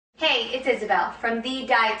Hey, it's Isabel from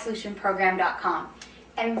thedietsolutionprogram.com,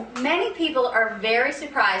 and many people are very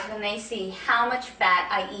surprised when they see how much fat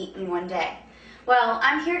I eat in one day. Well,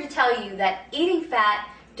 I'm here to tell you that eating fat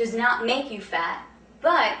does not make you fat,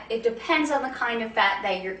 but it depends on the kind of fat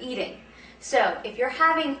that you're eating. So if you're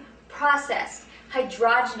having processed,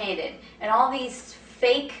 hydrogenated, and all these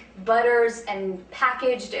fake butters and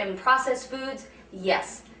packaged and processed foods,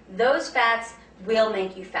 yes, those fats will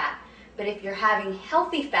make you fat. But if you're having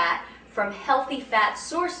healthy fat from healthy fat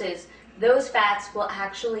sources, those fats will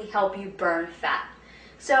actually help you burn fat.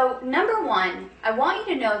 So number one, I want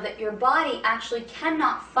you to know that your body actually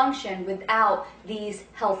cannot function without these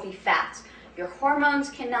healthy fats. Your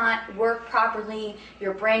hormones cannot work properly,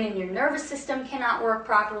 your brain and your nervous system cannot work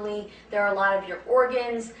properly, there are a lot of your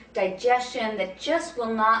organs, digestion that just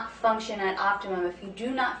will not function at optimum if you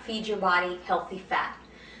do not feed your body healthy fat.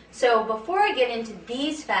 So before I get into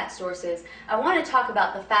these fat sources, I want to talk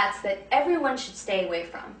about the fats that everyone should stay away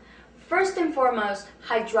from. First and foremost,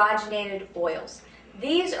 hydrogenated oils.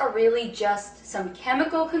 These are really just some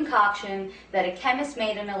chemical concoction that a chemist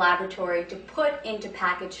made in a laboratory to put into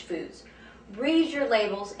packaged foods. Read your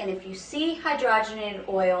labels, and if you see hydrogenated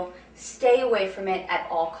oil, stay away from it at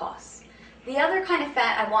all costs. The other kind of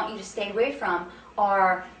fat I want you to stay away from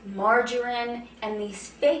are margarine and these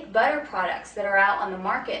fake butter products that are out on the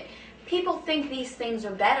market. People think these things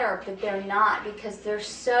are better, but they're not, because they're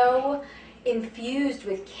so infused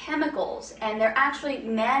with chemicals and they're actually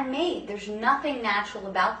man-made. There's nothing natural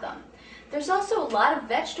about them. There's also a lot of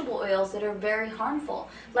vegetable oils that are very harmful,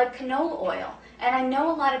 like canola oil. And I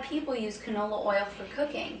know a lot of people use canola oil for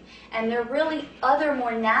cooking, and there are really other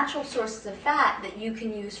more natural sources of fat that you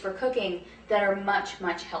can use for cooking that are much,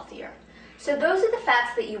 much healthier. So those are the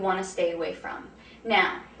fats that you want to stay away from.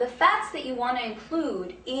 Now, the fats that you want to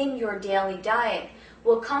include in your daily diet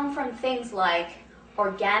will come from things like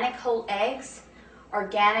organic whole eggs,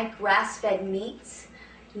 organic grass-fed meats,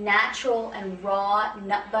 natural and raw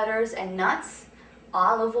nut butters and nuts,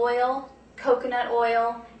 olive oil, coconut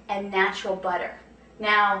oil, and natural butter.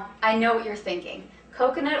 Now, I know what you're thinking.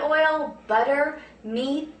 Coconut oil, butter,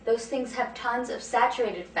 meat, those things have tons of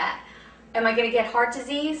saturated fat. Am I going to get heart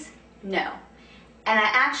disease? No. And I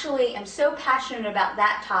actually am so passionate about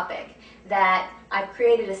that topic that I've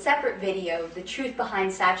created a separate video, The Truth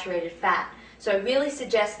Behind Saturated Fat. So I really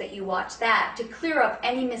suggest that you watch that to clear up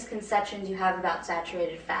any misconceptions you have about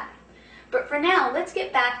saturated fat. But for now, let's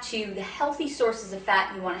get back to the healthy sources of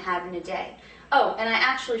fat you want to have in a day. Oh, and I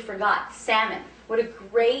actually forgot, salmon. What a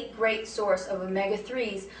great, great source of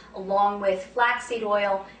omega-3s along with flaxseed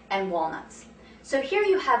oil and walnuts. So here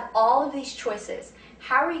you have all of these choices.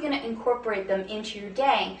 How are you going to incorporate them into your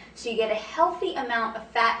day so you get a healthy amount of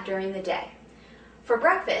fat during the day? For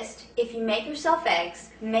breakfast, if you make yourself eggs,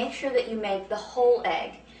 make sure that you make the whole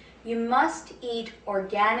egg. You must eat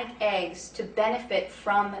organic eggs to benefit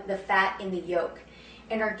from the fat in the yolk.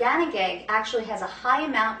 An organic egg actually has a high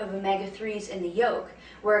amount of omega-3s in the yolk,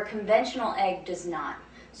 where a conventional egg does not.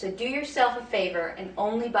 So do yourself a favor and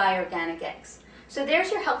only buy organic eggs. So there's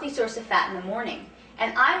your healthy source of fat in the morning.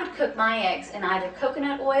 And I would cook my eggs in either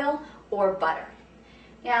coconut oil or butter.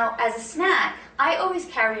 Now, as a snack, I always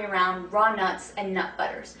carry around raw nuts and nut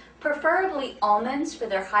butters, preferably almonds for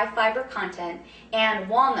their high fiber content and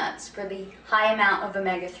walnuts for the high amount of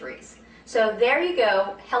omega-3s. So there you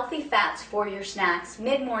go, healthy fats for your snacks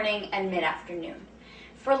mid-morning and mid-afternoon.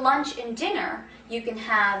 For lunch and dinner, you can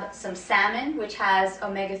have some salmon, which has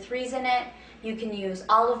omega-3s in it. You can use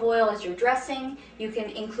olive oil as your dressing. You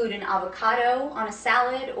can include an avocado on a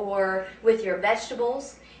salad or with your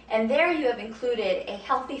vegetables. And there you have included a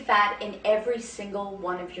healthy fat in every single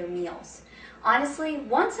one of your meals. Honestly,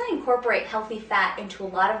 once I incorporate healthy fat into a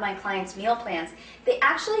lot of my clients' meal plans, they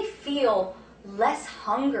actually feel less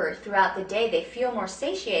hunger throughout the day. They feel more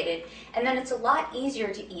satiated, and then it's a lot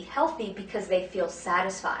easier to eat healthy because they feel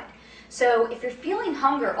satisfied. So if you're feeling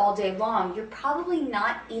hunger all day long, you're probably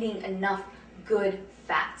not eating enough good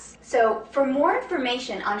fats. So for more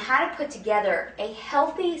information on how to put together a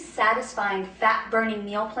healthy, satisfying, fat-burning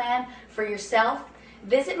meal plan for yourself,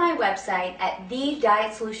 visit my website at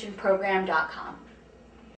thedietsolutionprogram.com.